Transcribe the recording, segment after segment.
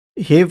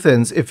Hey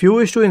friends, if you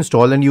wish to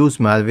install and use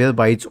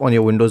Malwarebytes on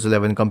your Windows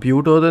 11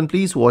 computer, then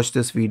please watch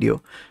this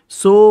video.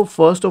 So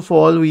first of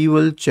all, we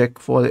will check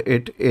for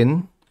it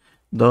in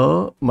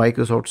the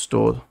Microsoft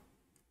Store.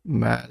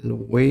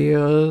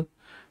 Malwarebytes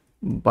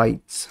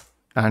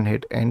and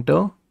hit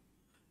enter,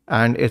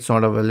 and it's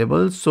not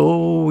available.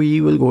 So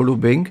we will go to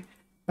Bing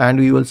and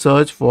we will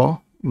search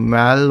for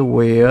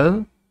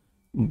Malwarebytes,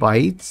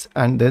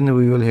 and then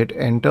we will hit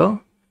enter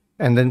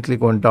and then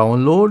click on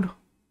download.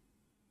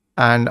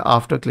 And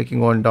after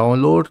clicking on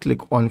download, click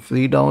on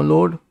free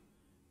download,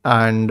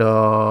 and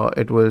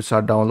it will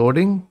start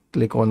downloading.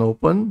 Click on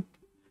open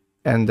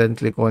and then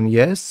click on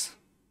yes,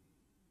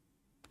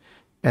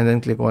 and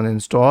then click on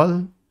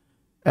install,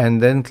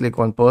 and then click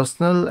on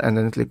personal, and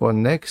then click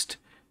on next,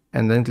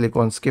 and then click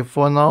on skip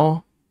for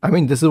now. I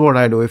mean, this is what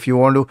I do. If you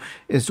want to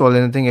install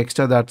anything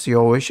extra, that's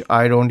your wish.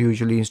 I don't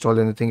usually install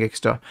anything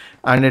extra,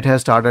 and it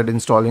has started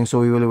installing, so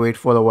we will wait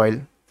for a while.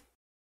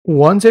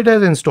 Once it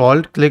has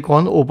installed, click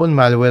on open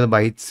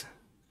Malwarebytes,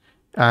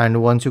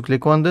 and once you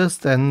click on this,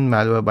 then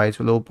Malwarebytes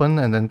will open,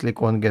 and then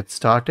click on get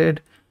started,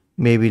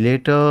 maybe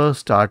later,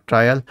 start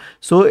trial.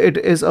 So it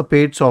is a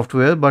paid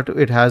software, but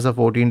it has a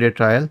 14-day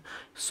trial,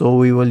 so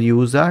we will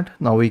use that.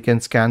 Now we can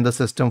scan the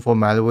system for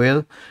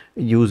malware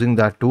using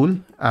that tool,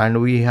 and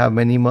we have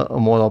many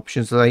more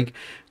options like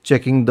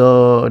checking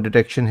the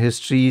detection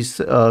histories,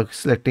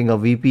 selecting a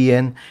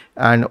VPN,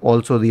 and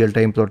also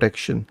real-time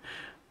protection.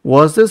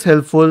 Was this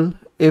helpful?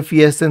 If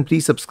yes, then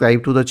please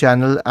subscribe to the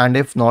channel, and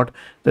if not,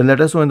 then let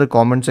us know in the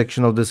comment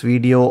section of this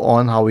video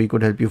on how we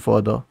could help you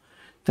further.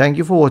 Thank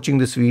you for watching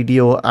this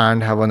video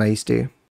and have a nice day.